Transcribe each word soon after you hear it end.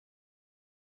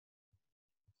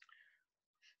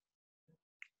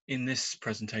In this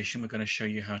presentation, we're going to show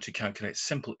you how to calculate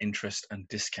simple interest and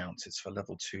discounts. It's for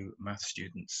level 2 math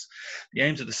students. The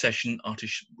aims of the session are to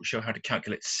show how to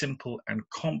calculate simple and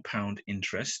compound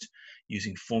interest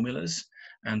using formulas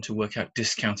and to work out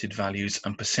discounted values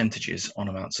and percentages on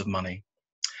amounts of money.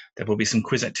 There will be some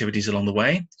quiz activities along the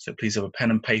way, so please have a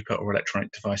pen and paper or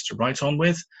electronic device to write on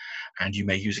with, and you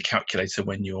may use a calculator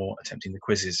when you're attempting the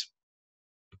quizzes.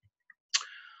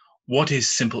 What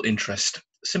is simple interest?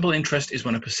 Simple interest is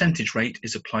when a percentage rate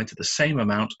is applied to the same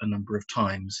amount a number of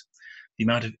times. The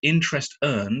amount of interest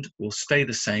earned will stay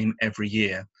the same every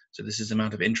year. So this is the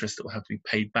amount of interest that will have to be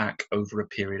paid back over a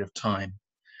period of time.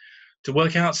 To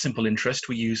work out simple interest,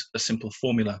 we use a simple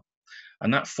formula.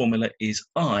 And that formula is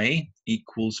I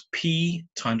equals P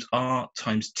times R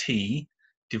times T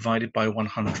divided by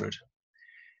 100.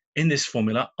 In this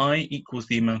formula, I equals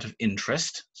the amount of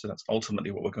interest. So that's ultimately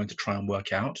what we're going to try and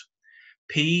work out.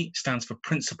 P stands for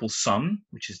principal sum,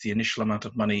 which is the initial amount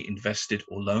of money invested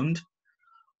or loaned.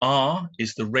 R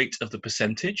is the rate of the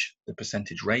percentage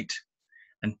rate.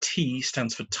 And T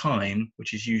stands for time,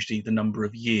 which is usually the number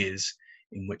of years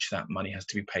in which that money has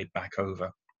to be paid back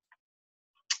over.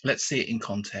 Let's see it in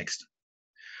context.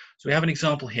 So we have an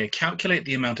example here. Calculate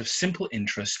the amount of simple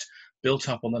interest built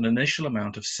up on an initial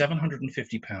amount of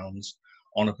 £750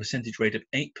 on a percentage rate of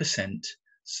 8%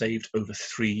 saved over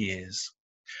 3 years.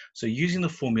 So using the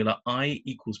formula I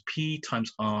equals P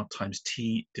times R times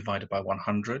T divided by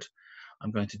 100,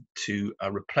 I'm going to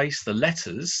replace the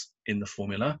letters in the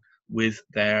formula with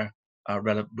the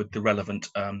relevant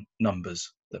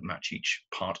numbers that match each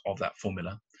part of that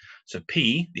formula. So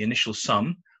P, the initial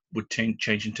sum, would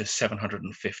change into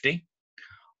 750.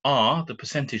 R, the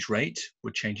percentage rate,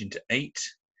 would change into 8.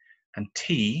 And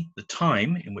T, the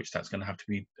time in which that's going to have to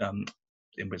be,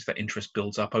 in which that interest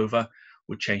builds up over,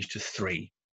 would change to 3.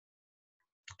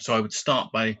 So I would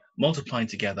start by multiplying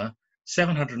together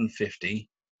 750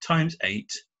 times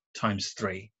 8 times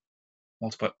 3.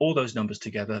 Multiply all those numbers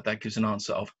together, that gives an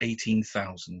answer of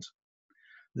 18,000.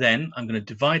 Then I'm going to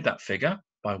divide that figure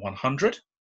by 100.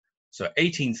 So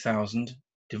 18,000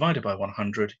 divided by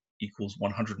 100 equals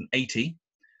 180.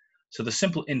 So the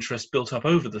simple interest built up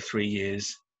over the 3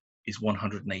 years is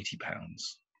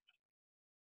 £180.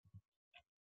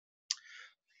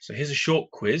 So here's a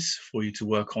short quiz for you to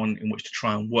work on in which to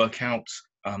try and work out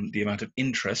the amount of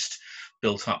interest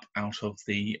built up out of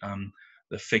the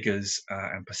figures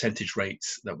and percentage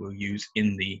rates that we'll use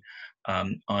in the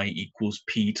I equals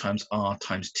P times R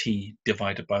times T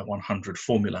divided by 100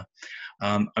 formula.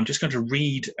 I'm just going to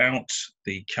read out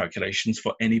the calculations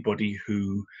for anybody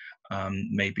who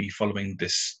may be following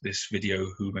this video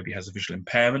who maybe has a visual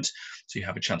impairment, so you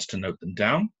have a chance to note them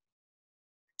down.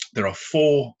 There are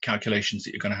 4 calculations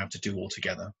that you're going to have to do all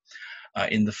together.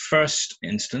 In the first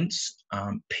instance,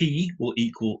 P will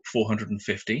equal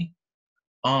 450,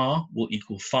 R will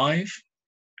equal 5,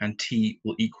 and T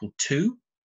will equal 2.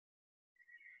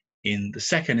 In the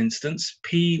second instance,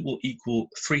 P will equal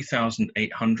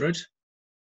 3,800,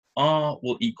 R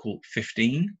will equal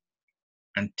 15,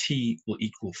 and T will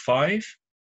equal 5.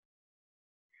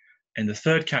 In the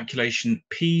third calculation,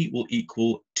 P will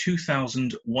equal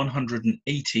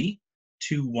 2,180,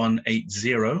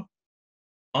 2180,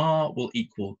 R will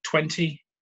equal 20,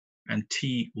 and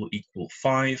T will equal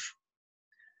 5.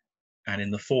 And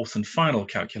in the fourth and final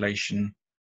calculation,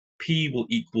 P will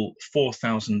equal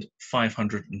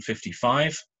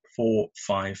 4,555,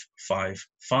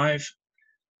 4555,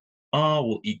 R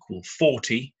will equal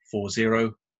 40,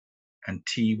 40, and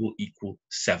T will equal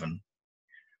 7.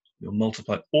 You'll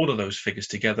multiply all of those figures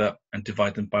together and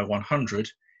divide them by 100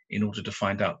 in order to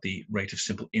find out the rate of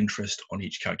simple interest on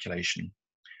each calculation.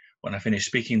 When I finish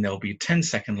speaking, there will be a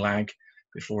 10-second lag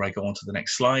before I go on to the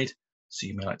next slide, so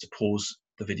you may like to pause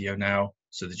the video now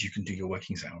so that you can do your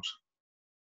workings out.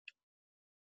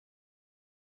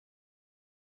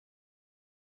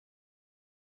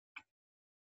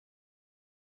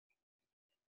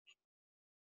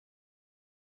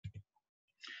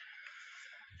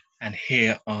 And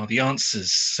here are the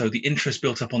answers. So the interest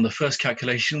built up on the first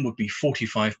calculation would be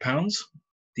 £45.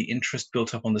 The interest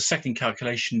built up on the second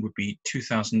calculation would be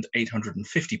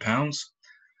 £2,850.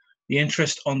 The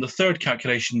interest on the third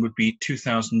calculation would be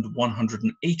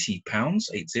 £2,180,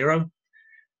 80.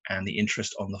 And the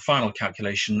interest on the final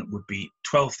calculation would be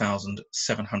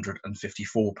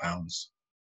 £12,754.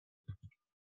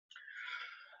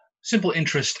 Simple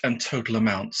interest and total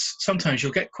amounts. Sometimes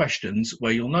you'll get questions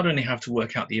where you'll not only have to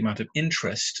work out the amount of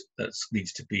interest that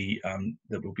needs to be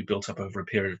that will be built up over a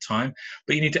period of time,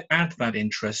 but you need to add that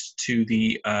interest to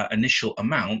the initial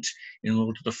amount in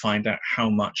order to find out how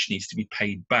much needs to be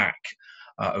paid back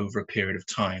over a period of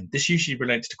time. This usually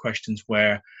relates to questions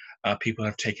where people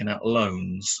have taken out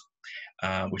loans,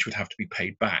 which would have to be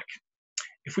paid back.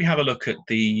 If we have a look at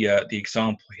the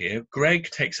example here, Greg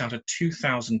takes out a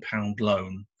 £2,000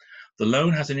 loan. The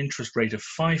loan has an interest rate of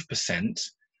 5%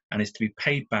 and is to be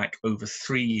paid back over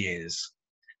 3 years.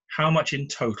 How much in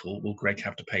total will Greg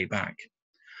have to pay back?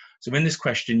 So in this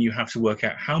question, you have to work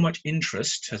out how much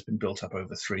interest has been built up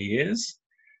over 3 years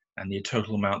and the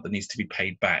total amount that needs to be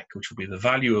paid back, which will be the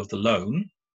value of the loan,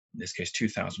 in this case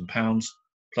 £2,000,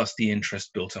 plus the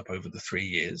interest built up over the 3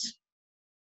 years.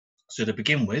 So to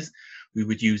begin with, we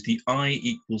would use the I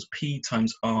equals P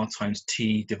times R times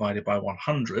T divided by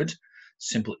 100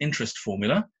 simple interest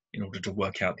formula in order to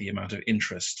work out the amount of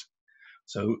interest.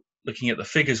 So looking at the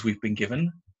figures we've been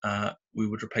given, we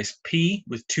would replace P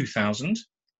with 2,000,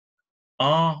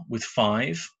 R with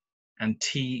 5, and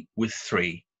T with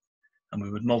 3. And we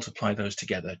would multiply those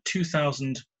together.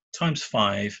 2,000 times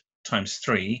 5 times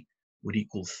 3 would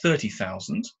equal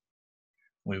 30,000.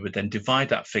 We would then divide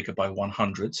that figure by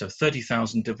 100. So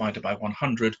 30,000 divided by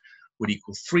 100 would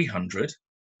equal 300.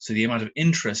 So the amount of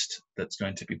interest that's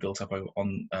going to be built up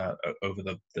over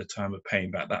the time of paying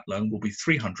back that loan will be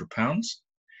 £300.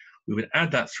 We would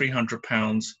add that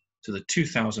 £300 to the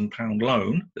 £2,000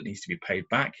 loan that needs to be paid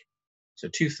back. So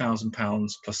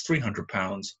 £2,000 plus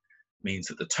 £300 means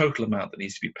that the total amount that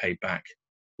needs to be paid back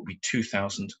will be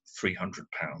 £2,300.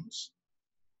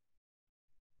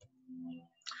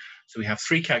 So we have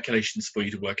 3 calculations for you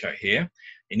to work out here.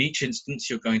 In each instance,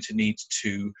 you're going to need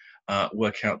to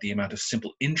work out the amount of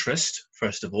simple interest,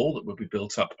 first of all, that will be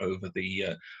built up over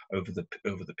the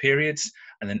periods,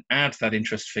 and then add that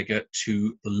interest figure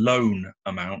to the loan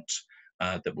amount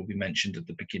that will be mentioned at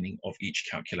the beginning of each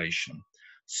calculation.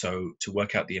 So to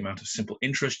work out the amount of simple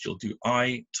interest, you'll do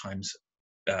I times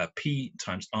P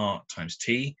times R times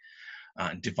T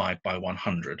and divide by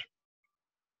 100.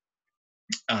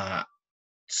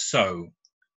 So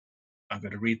I'm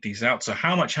going to read these out. So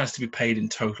how much has to be paid in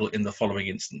total in the following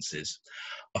instances?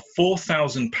 A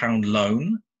 £4,000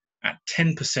 loan at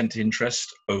 10% interest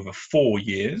over 4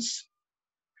 years,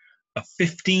 a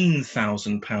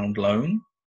 £15,000 loan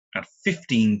at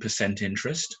 15%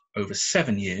 interest over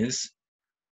 7 years,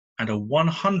 and a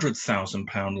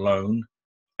 £100,000 loan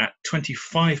at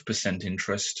 25%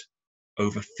 interest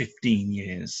over 15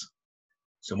 years.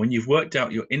 So when you've worked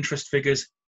out your interest figures,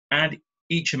 add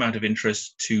each amount of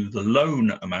interest to the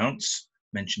loan amounts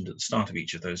mentioned at the start of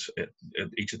each of those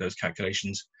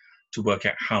calculations to work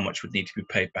out how much would need to be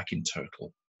paid back in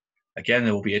total. Again,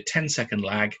 there will be a 10-second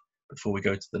lag before we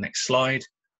go to the next slide,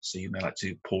 so you may like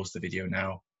to pause the video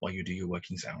now while you do your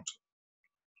workings out.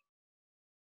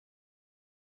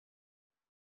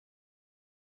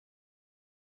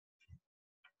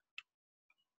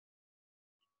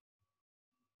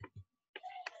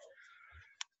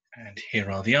 And here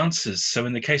are the answers. So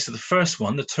in the case of the first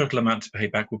one, the total amount to pay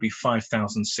back would be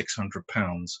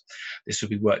 £5,600. This would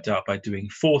be worked out by doing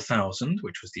 4,000,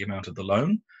 which was the amount of the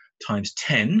loan, times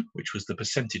 10, which was the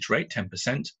percentage rate,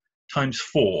 10%, times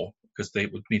 4, because they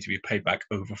would need to be paid back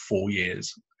over 4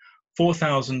 years.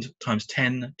 4,000 times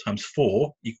 10 times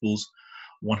 4 equals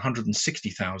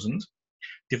 160,000.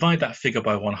 Divide that figure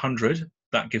by 100.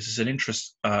 That gives us an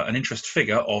interest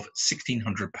figure of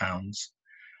 £1,600.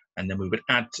 And then we would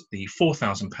add the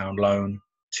 £4,000 loan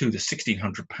to the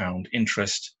 £1,600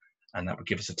 interest, and that would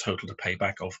give us a total to pay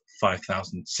back of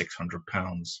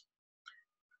 £5,600.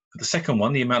 For the second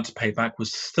one, the amount to pay back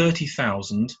was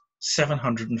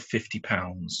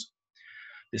 £30,750.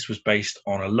 This was based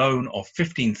on a loan of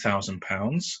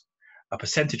 £15,000, a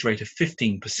percentage rate of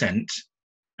 15%,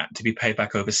 to be paid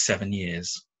back over 7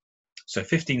 years. So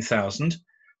 15,000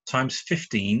 times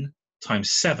 15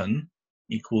 times 7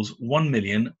 equals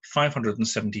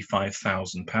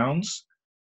 £1,575,000.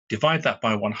 Divide that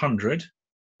by 100.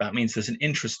 That means there's an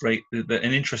interest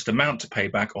amount to pay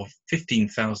back of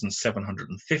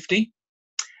 15,750.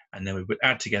 And then we would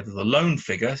add together the loan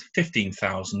figure,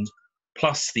 15,000,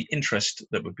 plus the interest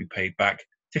that would be paid back,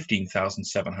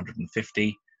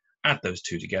 15,750. Add those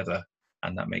two together,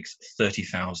 and that makes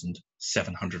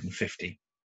 30,750.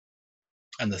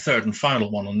 And the third and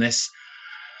final one on this,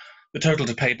 the total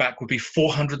to pay back would be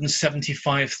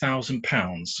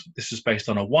 £475,000. This was based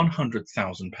on a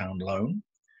 £100,000 loan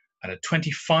at a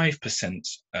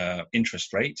 25%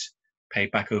 interest rate,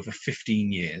 paid back over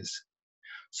 15 years.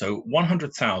 So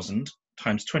 100,000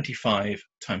 times 25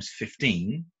 times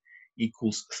 15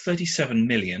 equals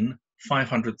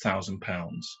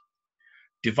 £37,500,000.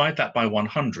 Divide that by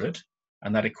 100,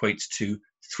 and that equates to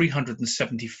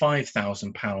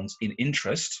 £375,000 in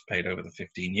interest paid over the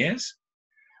 15 years.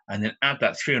 and then add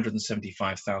that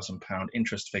 £375,000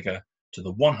 interest figure to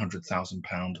the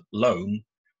 £100,000 loan,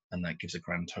 and that gives a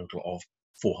grand total of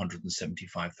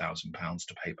 £475,000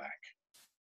 to pay back.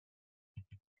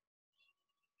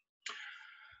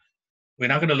 We're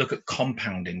now going to look at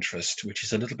compound interest, which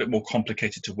is a little bit more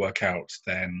complicated to work out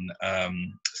than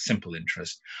simple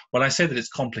interest. When I say that it's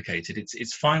complicated,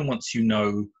 it's fine once you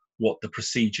know what the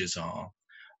procedures are,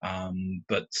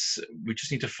 but we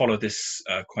just need to follow this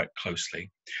quite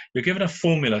closely. You're given a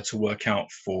formula to work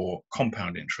out for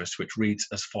compound interest, which reads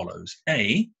as follows.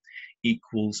 A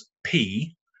equals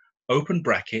P, open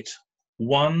bracket,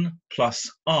 1 plus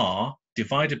R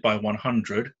divided by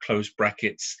 100, close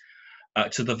brackets,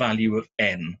 to the value of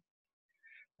n.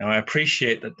 Now, I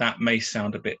appreciate that that may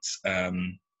sound a bit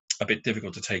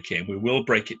difficult to take in. We will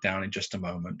break it down in just a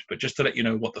moment, but just to let you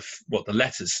know what the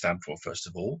letters stand for, first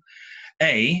of all.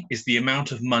 A is the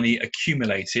amount of money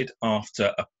accumulated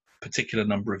after a particular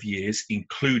number of years,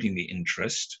 including the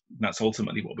interest. And that's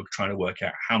ultimately what we're trying to work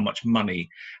out, how much money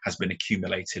has been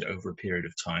accumulated over a period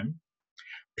of time.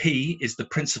 P is the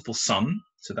principal sum,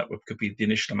 so that could be the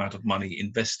initial amount of money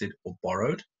invested or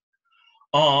borrowed.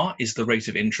 R is the rate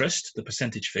of interest, the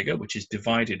percentage figure, which is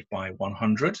divided by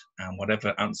 100, and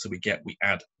whatever answer we get, we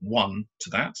add 1 to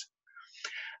that.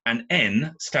 And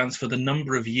N stands for the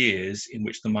number of years in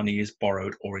which the money is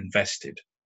borrowed or invested.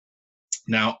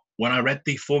 Now, when I read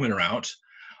the formula out,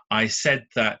 I said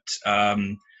that,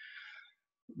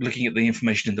 looking at the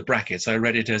information in the brackets, I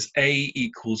read it as A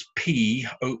equals P,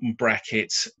 open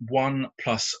brackets, 1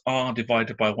 plus R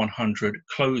divided by 100,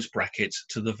 close brackets,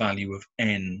 to the value of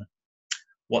N.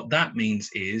 What that means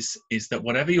is that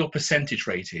whatever your percentage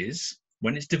rate is,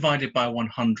 when it's divided by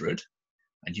 100,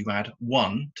 and you add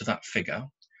 1 to that figure,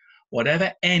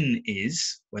 whatever n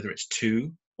is, whether it's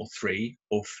 2 or 3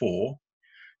 or 4,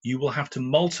 you will have to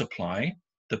multiply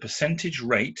the percentage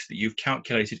rate that you've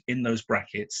calculated in those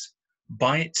brackets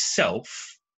by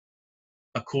itself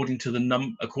according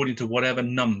to whatever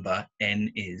number n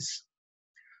is.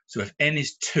 So if n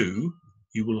is 2,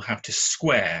 you will have to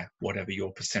square whatever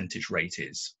your percentage rate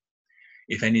is.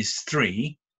 If n is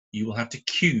 3, you will have to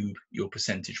cube your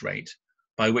percentage rate,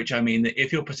 by which I mean that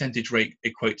if your percentage rate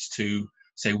equates to,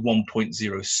 say,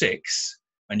 1.06,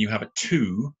 and you have a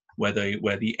 2 where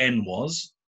the n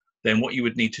was, then what you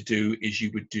would need to do is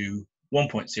you would do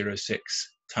 1.06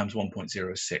 times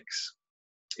 1.06.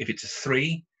 If it's a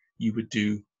 3, you would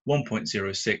do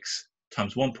 1.06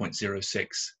 times 1.06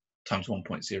 times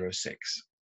 1.06.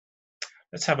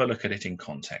 Let's have a look at it in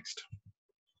context.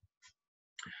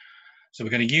 So we're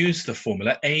going to use the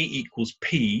formula A equals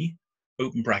P,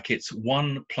 open brackets,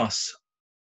 1 plus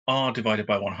R divided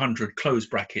by 100, close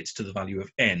brackets, to the value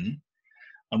of n.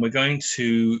 And we're going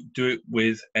to do it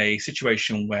with a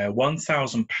situation where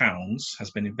 £1,000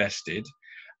 has been invested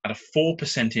at a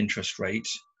 4% interest rate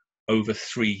over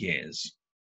 3 years.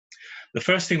 The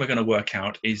first thing we're going to work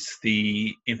out is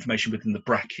the information within the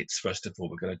brackets. First of all,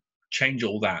 we're going to change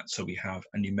all that so we have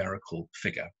a numerical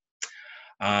figure.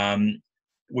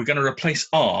 We're going to replace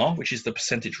R, which is the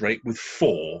percentage rate, with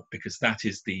 4, because that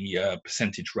is the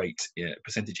percentage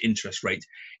interest rate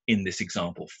in this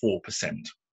example, 4%.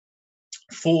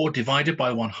 4 divided by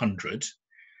 100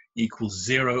 equals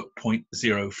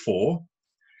 0.04.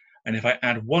 And if I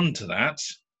add 1 to that,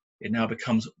 it now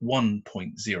becomes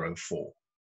 1.04.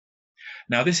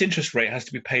 Now, this interest rate has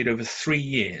to be paid over 3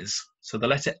 years. So the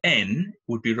letter N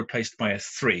would be replaced by a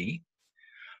 3.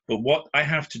 But what I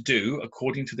have to do,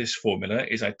 according to this formula,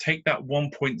 is I take that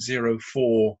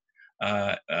 1.04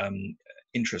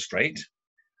 interest rate,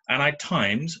 and I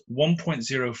times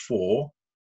 1.04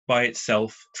 by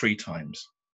itself 3 times.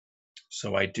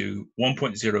 So I do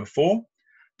 1.04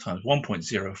 times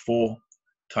 1.04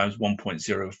 times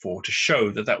 1.04 to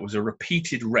show that that was a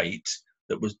repeated rate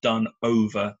that was done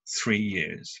over 3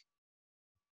 years.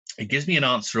 It gives me an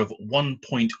answer of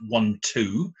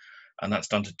 1.12, and that's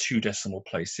done to 2 decimal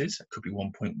places. It could be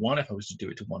 1.1 if I was to do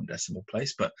it to 1 decimal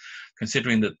place, but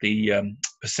considering that the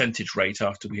percentage rate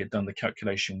after we had done the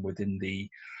calculation within the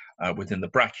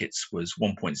brackets was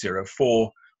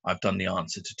 1.04, I've done the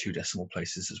answer to 2 decimal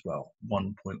places as well,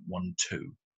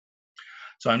 1.12.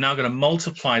 So I'm now going to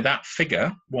multiply that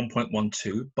figure,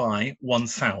 1.12, by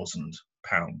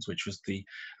 £1,000, which was the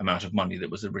amount of money that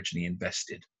was originally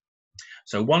invested.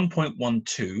 So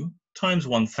 1.12 times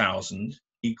 1,000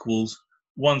 equals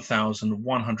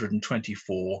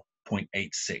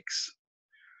 1,124.86.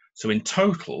 So in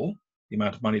total, the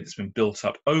amount of money that's been built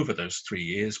up over those 3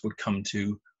 years would come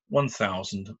to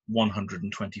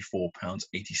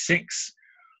 £1,124.86,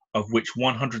 of which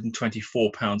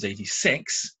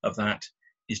 £124.86 of that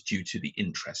is due to the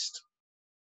interest.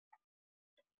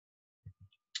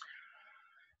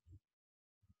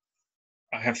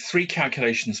 I have 3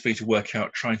 calculations for you to work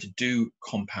out trying to do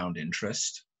compound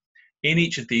interest. In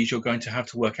each of these, you're going to have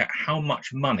to work out how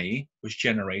much money was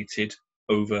generated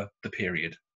over the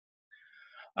period.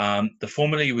 The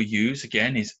formula you will use,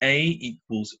 again, is A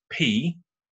equals P,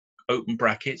 open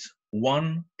brackets,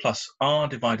 1 plus R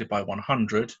divided by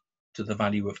 100 to the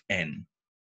value of N.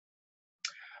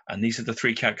 And these are the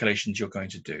 3 calculations you're going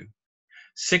to do.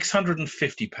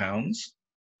 £650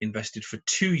 invested for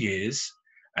 2 years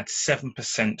at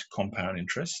 7% compound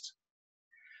interest.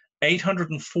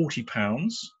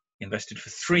 £840 invested for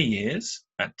 3 years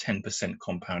at 10%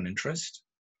 compound interest.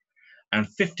 And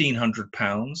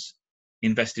 £1,500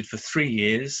 invested for 3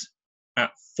 years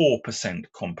at 4%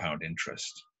 compound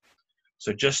interest.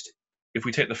 So just, if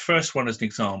we take the first one as an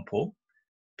example,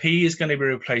 P is going to be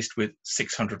replaced with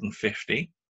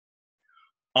 650.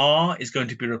 R is going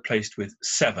to be replaced with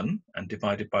 7 and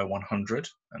divided by 100,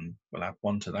 and we'll add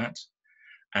 1 to that.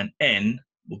 And N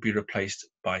will be replaced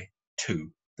by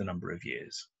 2, the number of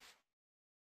years.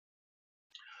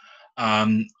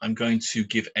 I'm going to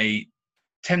give a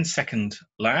 10-second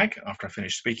lag after I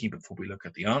finish speaking before we look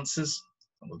at the answers,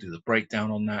 and we'll do the breakdown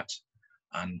on that.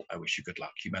 And I wish you good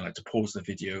luck. You may like to pause the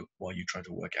video while you try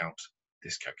to work out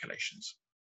these calculations.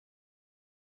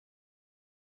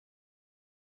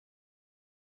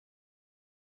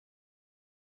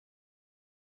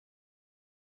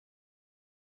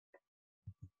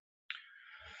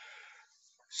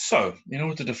 So, in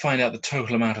order to find out the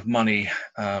total amount of money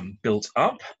built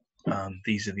up,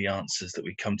 these are the answers that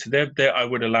we come to. There, I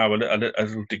would allow a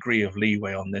little degree of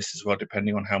leeway on this as well,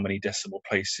 depending on how many decimal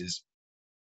places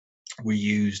we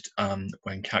used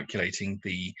when calculating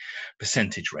the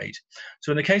percentage rate.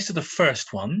 So in the case of the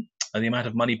first one, the amount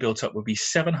of money built up would be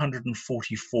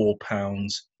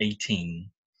 £744.18.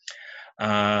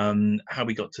 How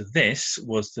we got to this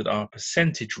was that our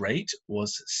percentage rate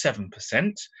was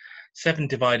 7%. 7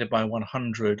 divided by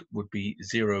 100 would be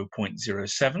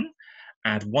 0.07.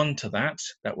 Add 1 to that,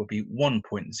 that would be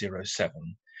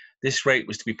 1.07. This rate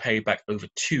was to be paid back over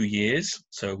 2 years,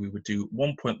 so we would do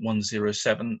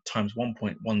 1.107 times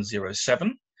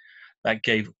 1.107. That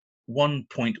gave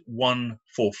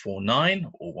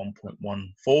 1.1449, or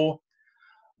 1.14.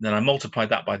 Then I multiplied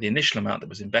that by the initial amount that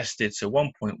was invested, so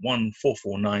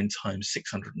 1.1449 times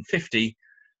 650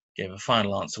 gave a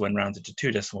final answer when rounded to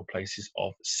 2 decimal places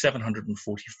of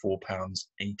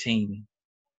 £744.18.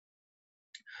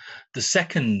 The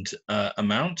second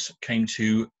amount came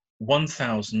to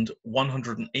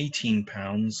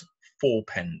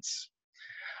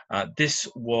 £1,118.04. This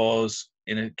was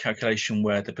in a calculation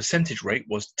where the percentage rate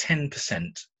was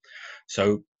 10%.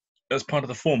 So as part of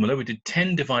the formula, we did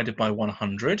 10 divided by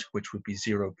 100, which would be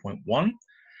 0.1.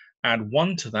 Add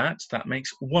 1 to that, that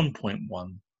makes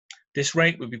 1.1. This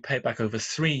rate would be paid back over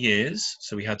 3 years,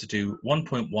 so we had to do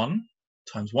 1.1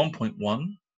 times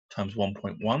 1.1 times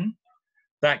 1.1.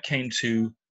 That came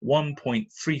to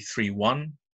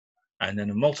 1.331, and then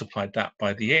I multiplied that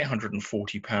by the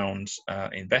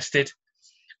 £840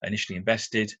 initially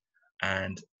invested,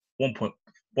 and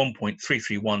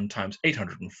 1.331 times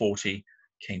 840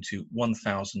 came to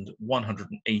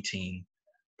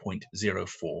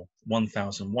 1,118.04,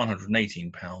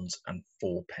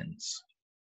 £1,118.04.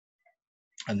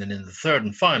 And then in the third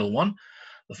and final one,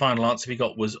 the final answer we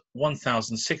got was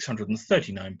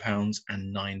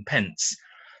 £1,639.09.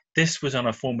 This was on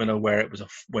a formula where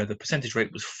where the percentage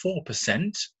rate was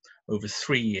 4% over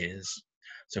 3 years.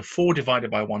 So 4 divided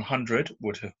by 100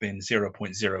 would have been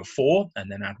 0.04,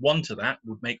 and then add 1 to that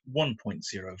would make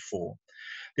 1.04.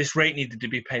 This rate needed to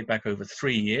be paid back over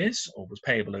 3 years, or was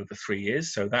payable over 3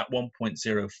 years. So that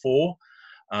 1.04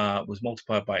 was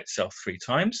multiplied by itself 3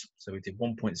 times. So we did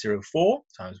 1.04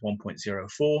 times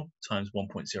 1.04 times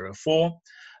 1.04.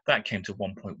 That came to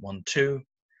 1.12.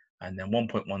 And then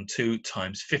 1.12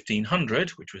 times 1,500,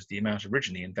 which was the amount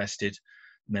originally invested,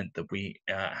 meant that we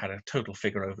had a total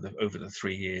figure over the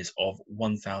 3 years of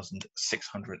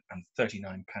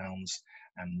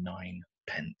 £1,639.09.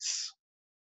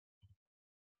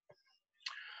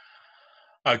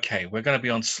 Okay, we're going to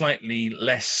be on slightly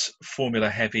less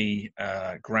formula-heavy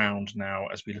ground now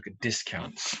as we look at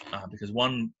discounts, because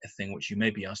one thing which you may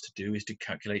be asked to do is to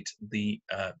calculate the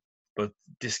both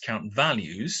discount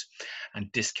values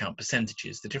and discount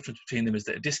percentages. The difference between them is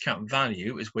that a discount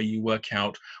value is where you work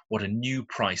out what a new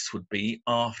price would be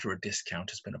after a discount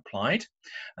has been applied,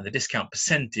 and the discount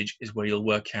percentage is where you'll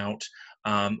work out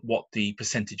what the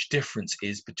percentage difference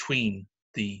is between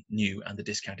the new and the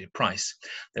discounted price.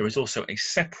 There is also a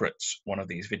separate one of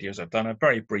these videos I've done, a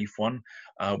very brief one,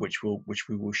 which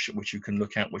you can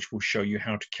look at, which will show you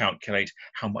how to calculate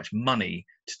how much money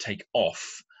to take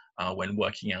off when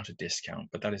working out a discount,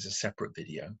 but that is a separate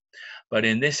video. But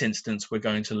in this instance, we're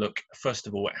going to look, first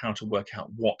of all, at how to work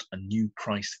out what a new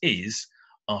price is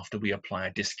after we apply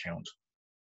a discount.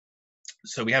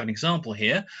 So we have an example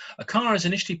here. A car is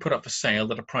initially put up for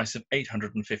sale at a price of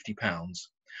 £850.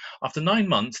 After 9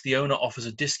 months, the owner offers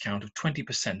a discount of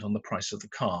 20% on the price of the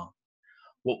car.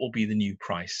 What will be the new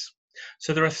price?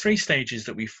 So there are 3 stages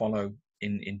that we follow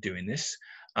in doing this.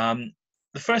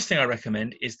 The first thing I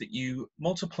recommend is that you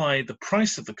multiply the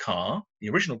price of the car, the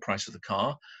original price of the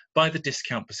car, by the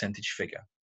discount percentage figure.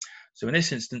 So in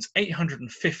this instance,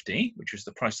 850, which was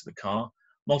the price of the car,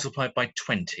 multiplied by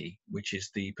 20, which is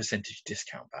the percentage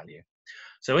discount value.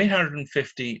 So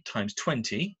 850 times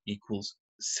 20 equals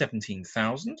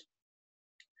 17,000.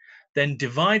 Then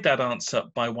divide that answer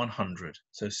by 100.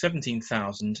 So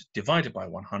 17,000 divided by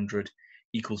 100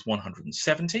 equals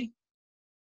 170.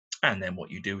 And then what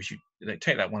you do is you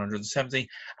take that 170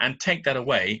 and take that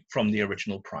away from the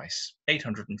original price.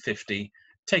 850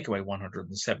 take away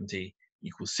 170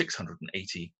 equals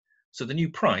 680. So the new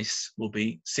price will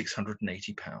be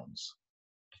 £680.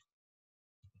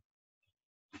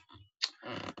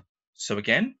 So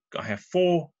again, I have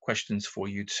 4 questions for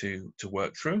you to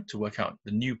work through to work out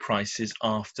the new prices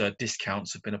after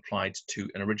discounts have been applied to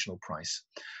an original price.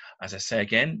 As I say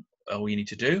again, all you need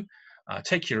to do,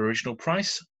 take your original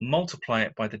price, multiply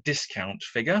it by the discount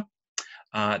figure,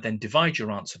 then divide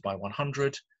your answer by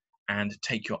 100 and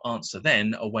take your answer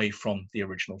then away from the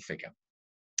original figure.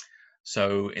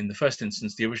 So in the first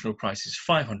instance, the original price is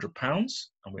 £500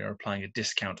 and we are applying a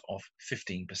discount of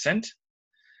 15%.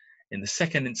 In the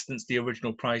second instance, the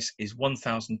original price is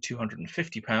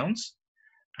 £1,250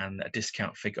 and a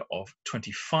discount figure of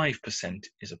 25%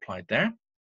 is applied there.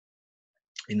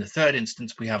 In the third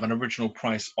instance, we have an original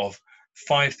price of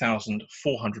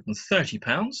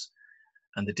 £5,430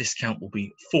 and the discount will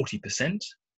be 40%.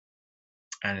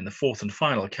 And in the fourth and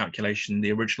final calculation,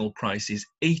 the original price is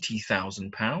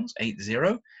 £80,000,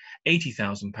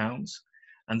 £80,000,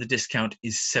 and the discount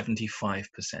is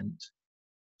 75%.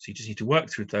 So you just need to work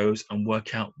through those and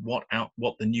work out what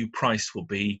the new price will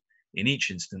be in each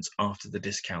instance after the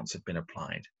discounts have been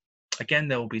applied. Again,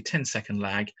 there will be a 10-second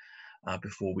lag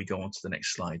before we go on to the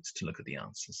next slides to look at the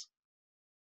answers.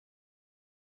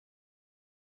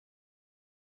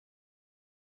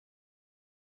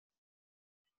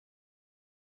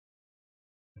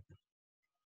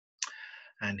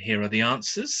 And here are the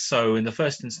answers. So in the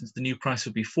first instance, the new price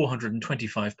would be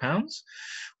 £425.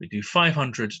 We do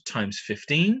 500 times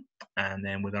 15, and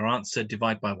then with our answer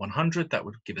divide by 100, that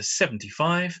would give us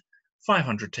 75.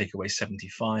 500 take away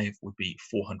 75 would be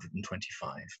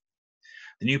 425.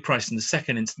 The new price in the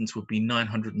second instance would be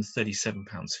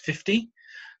 £937.50.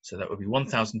 So that would be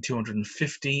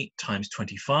 1,250 times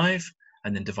 25,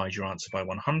 and then divide your answer by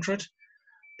 100.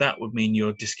 That would mean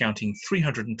you're discounting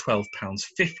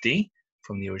 £312.50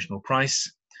 from the original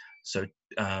price. So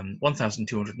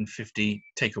 1,250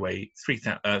 take away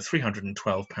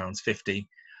 £312.50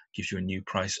 gives you a new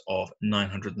price of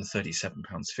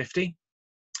 £937.50.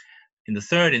 In the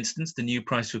third instance, the new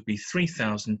price would be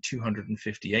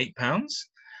 £3,258.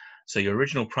 So your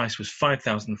original price was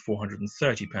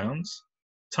 £5,430.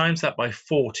 Times that by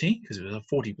 40, because it was a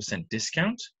 40%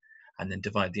 discount, and then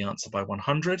divide the answer by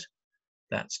 100.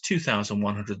 That's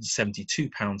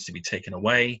 £2,172 to be taken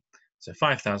away. So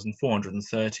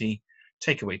 5,430,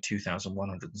 take away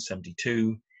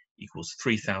 2,172 equals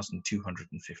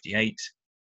 3,258.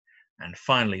 And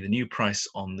finally, the new price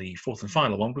on the fourth and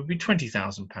final one would be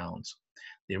 £20,000.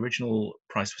 The original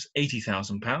price was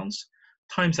 £80,000.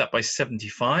 Times that by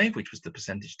 75, which was the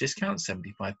percentage discount,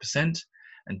 75%,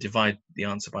 and divide the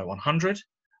answer by 100.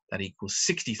 That equals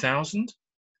 60,000.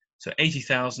 So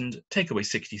 80,000, take away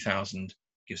 60,000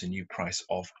 gives a new price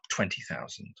of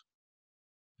 20,000.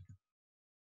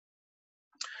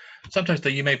 Sometimes though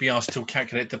you may be asked to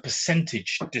calculate the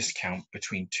percentage discount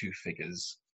between 2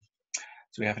 figures.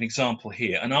 So we have an example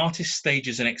here. An artist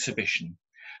stages an exhibition.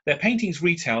 Their paintings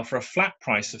retail for a flat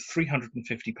price of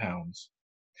 £350.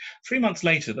 3 months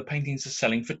later, the paintings are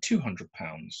selling for £200.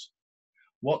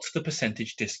 What's the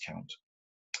percentage discount?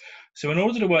 So in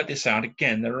order to work this out,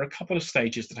 again, there are a couple of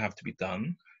stages that have to be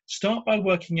done. Start by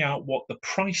working out what the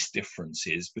price difference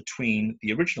is between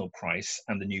the original price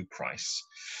and the new price.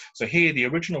 So here the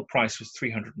original price was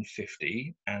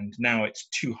 350 and now it's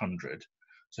 200.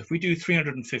 So if we do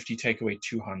 350 take away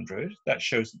 200, that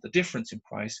shows that the difference in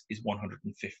price is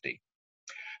 150.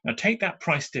 Now take that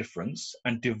price difference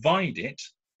and divide it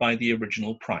by the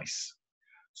original price.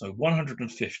 So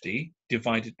 150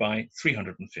 divided by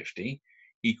 350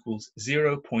 equals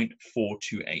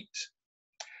 0.428.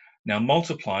 Now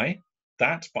multiply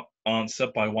that answer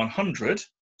by 100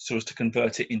 so as to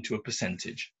convert it into a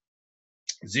percentage.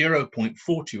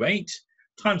 0.428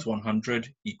 times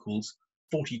 100 equals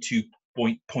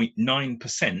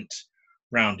 42.9%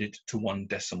 rounded to 1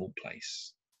 decimal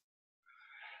place.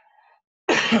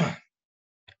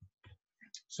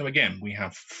 So again, we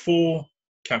have 4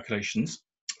 calculations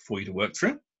for you to work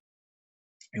through,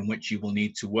 in which you will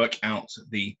need to work out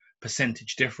the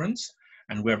percentage difference,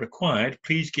 and where required,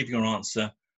 please give your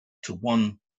answer to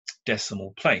 1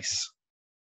 decimal place.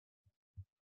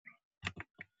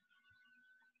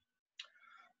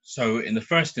 So in the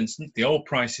first instance, the old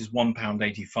price is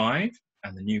 £1.85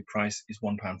 and the new price is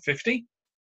 £1.50.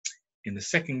 In the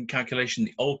second calculation,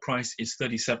 the old price is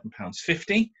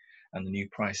 £37.50 and the new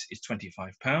price is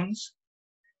 £25.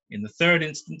 In the third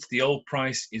instance, the old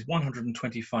price is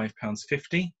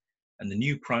 £125.50 and the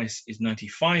new price is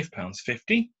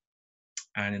 £95.50.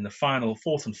 And in the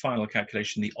fourth and final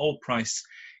calculation, the old price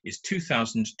is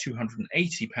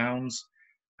 £2,280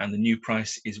 and the new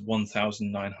price is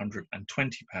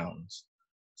 £1,920.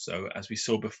 So as we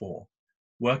saw before,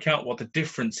 work out what the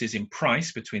difference is in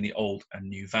price between the old and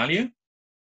new value.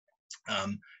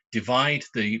 Divide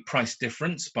the price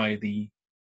difference by the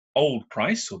old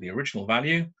price or the original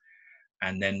value,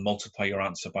 and then multiply your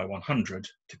answer by 100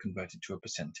 to convert it to a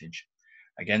percentage.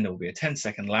 Again, there will be a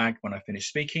 10-second lag when I finish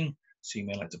speaking, so you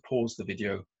may like to pause the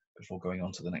video before going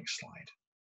on to the next slide.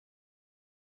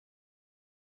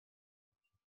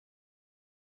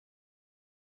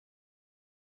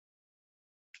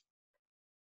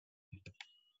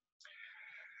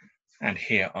 And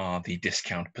here are the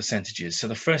discount percentages. So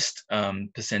the first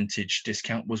percentage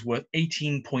discount was worth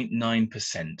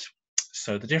 18.9%.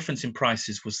 So the difference in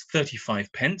prices was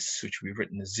 35 pence, which we've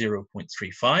written as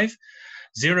 0.35.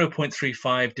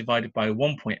 0.35 divided by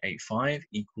 1.85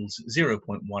 equals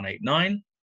 0.189.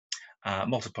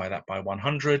 Multiply that by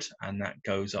 100, and that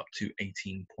goes up to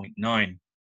 18.9.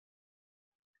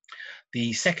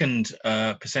 The second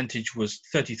percentage was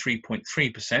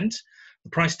 33.3%. The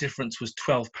price difference was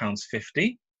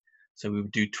 £12.50. So we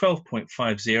would do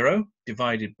 12.50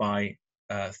 divided by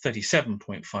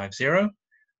 37.50.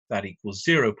 That equals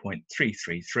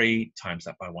 0.333, times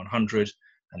that by 100,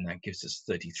 and that gives us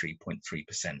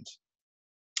 33.3%.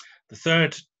 The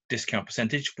third discount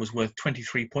percentage was worth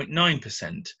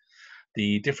 23.9%.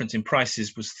 The difference in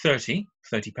prices was £30.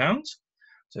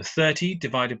 So 30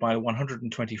 divided by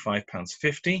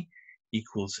 £125.50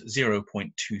 equals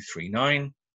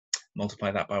 0.239.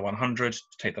 Multiply that by 100 to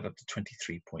take that up to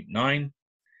 23.9.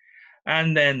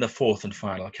 And then the fourth and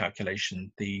final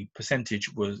calculation, the percentage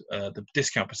was the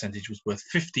discount percentage was worth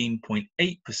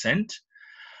 15.8%.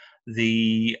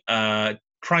 The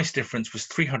price difference was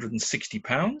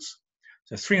 £360.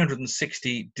 So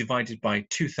 360 divided by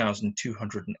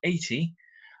 2,280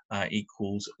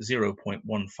 equals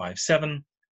 0.157.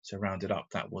 So rounded up,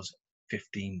 that was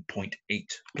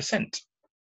 15.8%.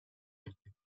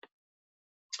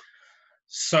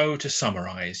 So to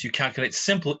summarize, you calculate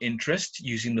simple interest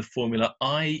using the formula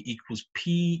I equals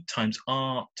P times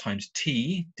R times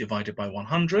T divided by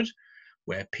 100,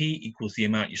 where P equals the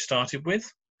amount you started with,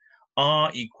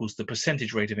 R equals the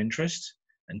percentage rate of interest,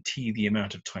 and T the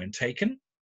amount of time taken.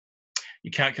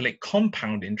 You calculate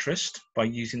compound interest by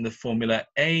using the formula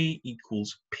A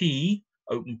equals P,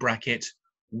 open bracket,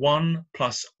 1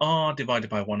 plus R divided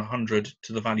by 100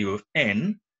 to the value of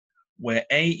N, where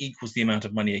A equals the amount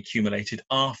of money accumulated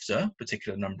after a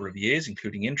particular number of years,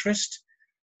 including interest.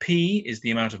 P is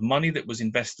the amount of money that was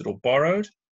invested or borrowed.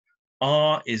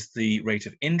 R is the rate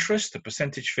of interest, the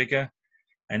percentage figure.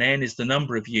 And N is the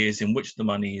number of years in which the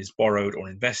money is borrowed or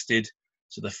invested.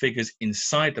 So the figures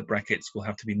inside the brackets will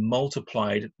have to be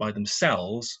multiplied by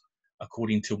themselves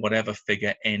according to whatever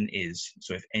figure N is.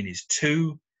 So if N is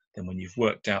 2, then when you've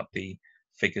worked out the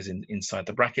figures inside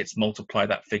the brackets, multiply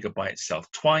that figure by itself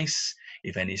twice.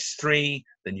 If N is 3,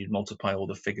 then you'd multiply all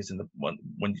the figures in the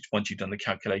once you've done the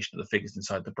calculation of the figures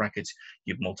inside the brackets,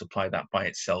 you'd multiply that by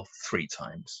itself 3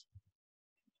 times.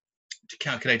 To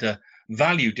calculate a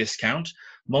value discount,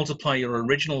 multiply your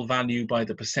original value by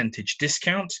the percentage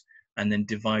discount and then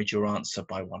divide your answer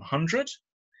by 100.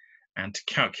 And to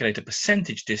calculate a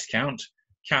percentage discount,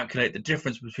 calculate the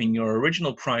difference between your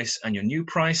original price and your new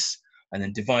price, and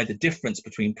then divide the difference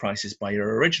between prices by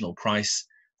your original price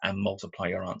and multiply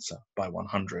your answer by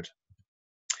 100.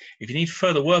 If you need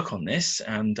further work on this,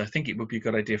 and I think it would be a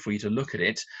good idea for you to look at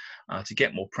it to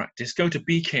get more practice, go to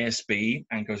BKSB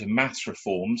and go to Maths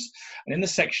Reforms, and in the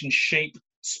section Shape,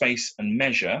 Space and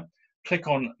Measure, click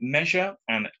on Measure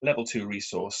and Level 2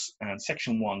 Resource, and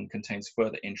Section 1 contains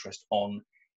further interest on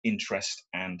interest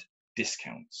and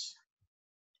discounts.